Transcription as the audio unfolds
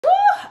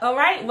All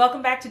right,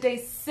 welcome back to day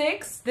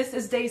 6. This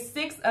is day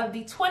 6 of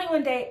the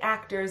 21-day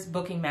Actors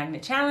Booking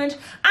Magnet Challenge.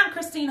 I'm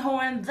Christine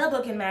Horn, the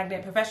Booking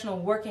Magnet, professional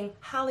working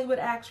Hollywood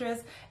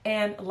actress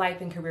and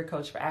life and career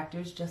coach for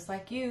actors just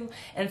like you.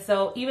 And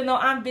so even though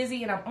I'm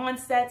busy and I'm on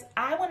sets,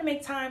 I want to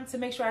make time to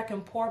make sure I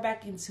can pour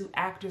back into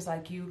actors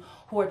like you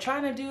who are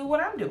trying to do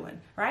what I'm doing,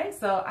 right?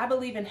 So I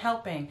believe in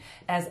helping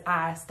as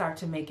I start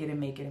to make it and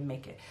make it and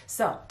make it.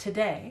 So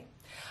today,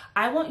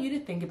 I want you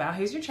to think about,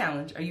 here's your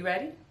challenge. Are you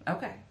ready?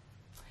 Okay.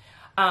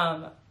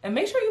 And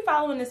make sure you're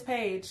following this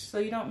page so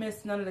you don't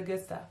miss none of the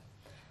good stuff.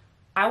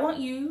 I want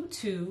you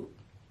to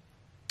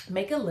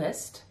make a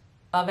list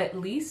of at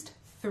least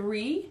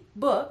 3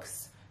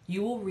 books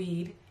you will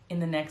read in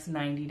the next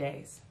 90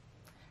 days.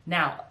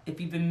 Now,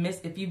 if you've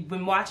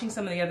been watching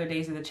some of the other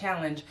days of the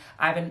challenge,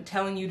 I've been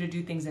telling you to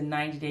do things in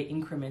 90-day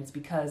increments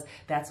because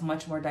that's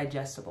much more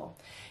digestible.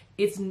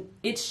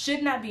 It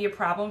should not be a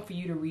problem for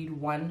you to read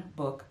 1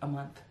 book a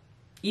month.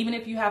 Even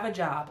if you have a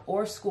job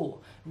or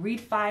school,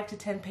 read 5 to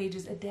 10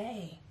 pages a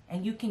day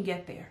and you can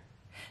get there.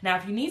 Now,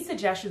 if you need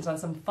suggestions on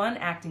some fun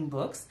acting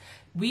books,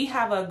 we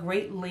have a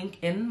great link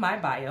in my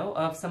bio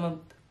of some of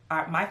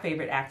my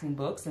favorite acting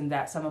books and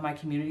that some of my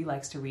community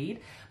likes to read.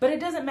 But it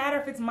doesn't matter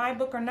if it's my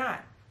book or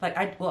not. Like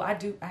I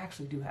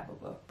actually do have a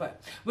book, but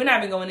we're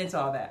not even going into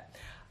all that.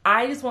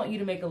 I just want you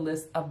to make a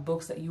list of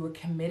books that you are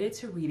committed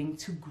to reading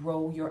to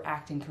grow your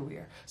acting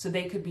career. So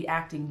they could be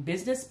acting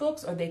business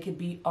books or they could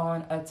be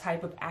on a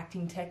type of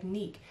acting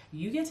technique.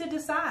 You get to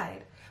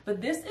decide.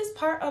 But this is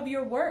part of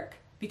your work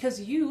because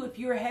if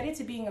you're headed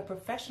to being a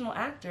professional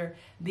actor,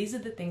 these are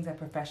the things that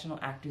professional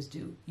actors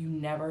do. You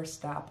never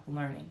stop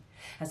learning.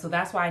 And so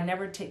that's why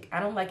I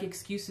don't like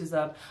excuses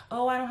of,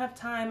 oh, I don't have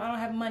time, I don't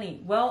have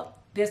money. Well,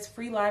 there's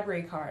free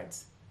library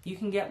cards. You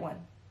can get one.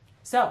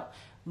 So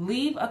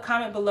leave a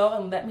comment below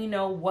and let me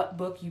know what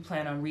book you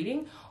plan on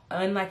reading.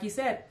 And like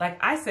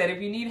I said,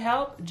 if you need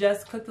help,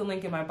 just click the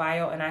link in my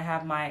bio and I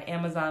have my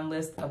Amazon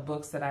list of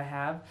books that I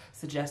have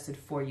suggested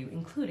for you,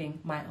 including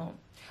my own.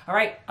 All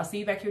right, I'll see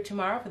you back here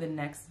tomorrow for the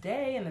next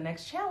day and the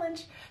next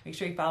challenge. Make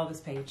sure you follow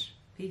this page.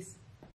 Peace.